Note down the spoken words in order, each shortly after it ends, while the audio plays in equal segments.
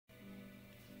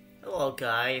Hello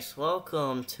guys,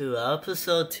 welcome to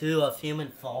episode 2 of Human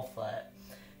Fall Flat.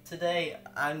 Today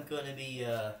I'm going to be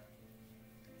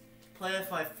playing with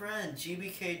my friend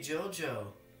GBK Jojo.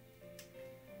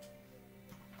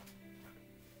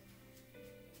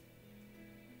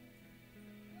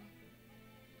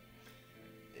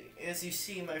 As you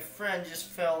see, my friend just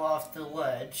fell off the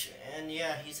ledge, and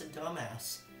yeah, he's a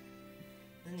dumbass.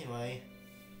 Anyway,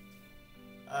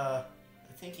 I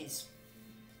think he's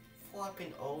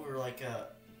flopping over like a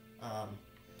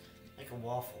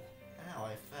waffle. Ow,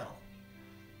 I fell.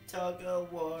 Tug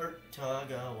of war, tug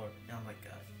of war. Oh my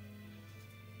god.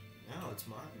 No, it's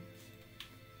mine.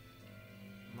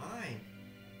 Mine.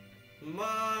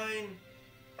 Mine!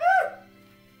 Ah!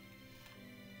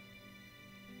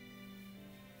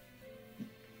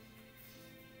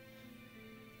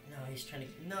 No,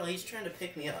 he's trying to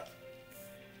pick me up.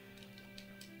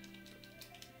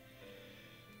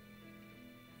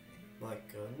 My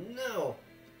god, no!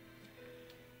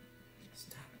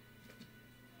 Stop.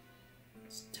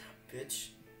 Stop, bitch.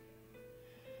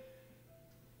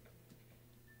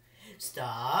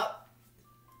 Stop!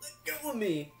 Let go of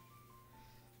me!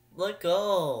 Let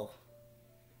go!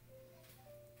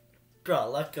 Bro,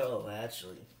 let go,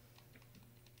 actually.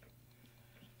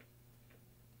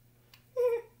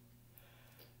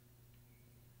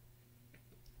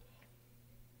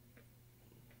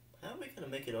 How are we gonna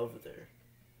make it over there?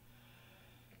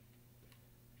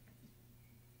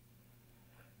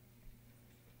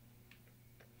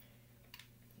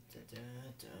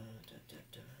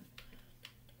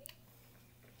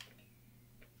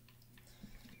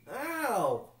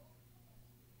 Ow!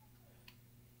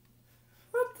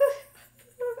 What the?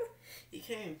 You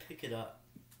can't even pick it up.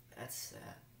 That's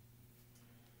sad.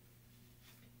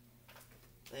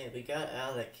 Hey, we got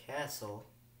out of the castle.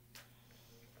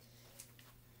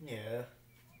 Yeah.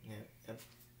 Yep.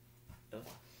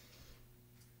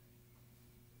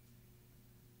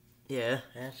 Yeah,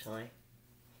 actually.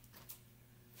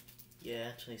 Yeah,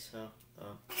 actually so.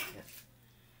 Yeah.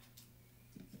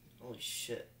 Holy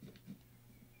shit.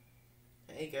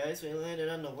 Hey guys, we landed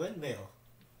on the windmill.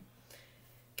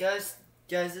 Guys,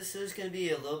 this is gonna be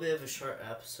a little bit of a short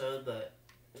episode, but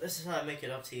this is how I make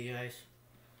it up to you guys.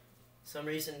 For some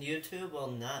reason YouTube will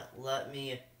not let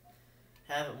me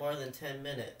have it more than 10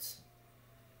 minutes.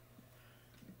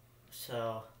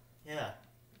 So, yeah.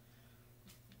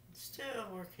 Still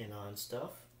working on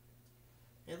stuff.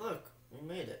 Hey look, we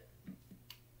made it.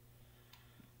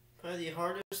 Probably the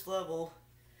hardest level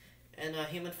in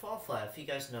Human Fall Flat, if you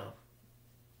guys know.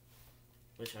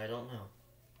 Which I don't know.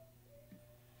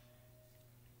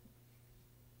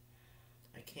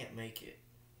 I can't make it.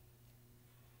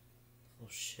 Oh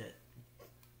shit.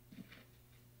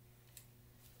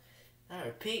 I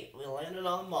repeat, we landed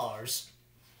on Mars.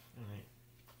 Alright.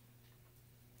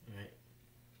 Alright.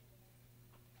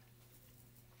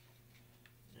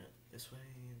 Yeah, this way.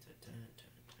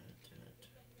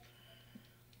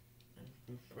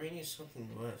 I'm bringing something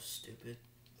left, stupid.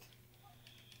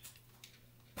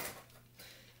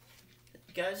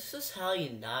 Guys, this is how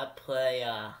you not play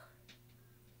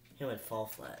Human Fall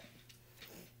Flat.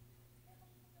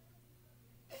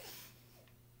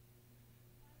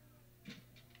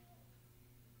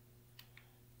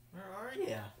 Where are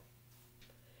ya?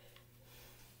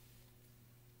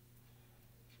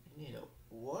 I need a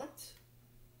what?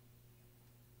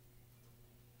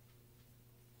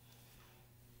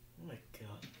 Oh my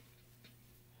god.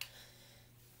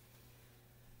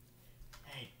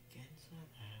 Hey, get inside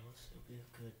the house. It'll be a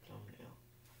good thumbnail.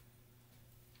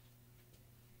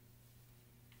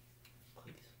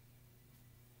 Please.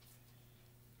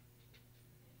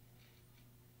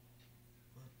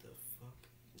 What the fuck?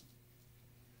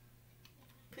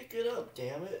 Pick it up,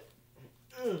 damn it.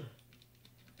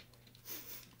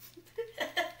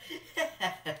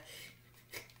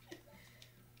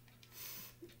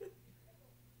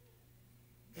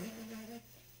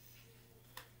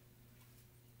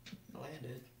 I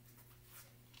landed.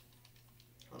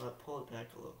 Hold on, pull it back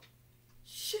a little.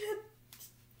 Shit!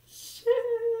 Shit!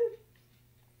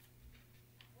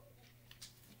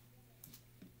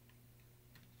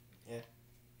 Yeah.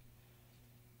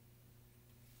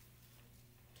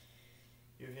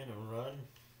 You're gonna run?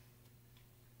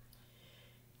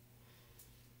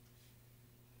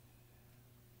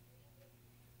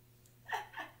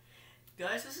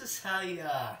 Guys, this is how you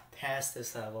pass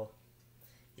this level.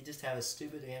 You just have a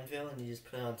stupid anvil and you just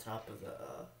put it on top of the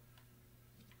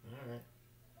alright.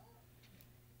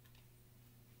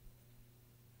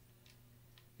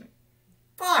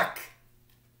 Fuck!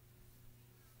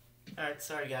 Alright,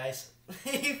 sorry guys.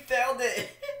 He failed it!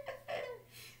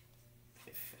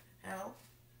 Ow.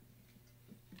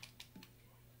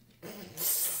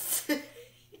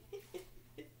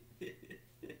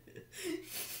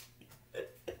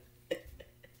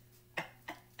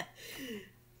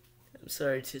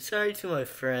 sorry to my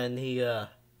friend. He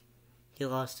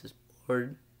lost his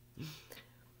board.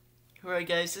 Alright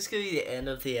guys, this is gonna be the end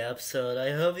of the episode.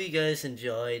 I hope you guys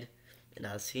enjoyed, and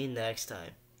I'll see you next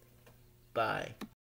time. Bye.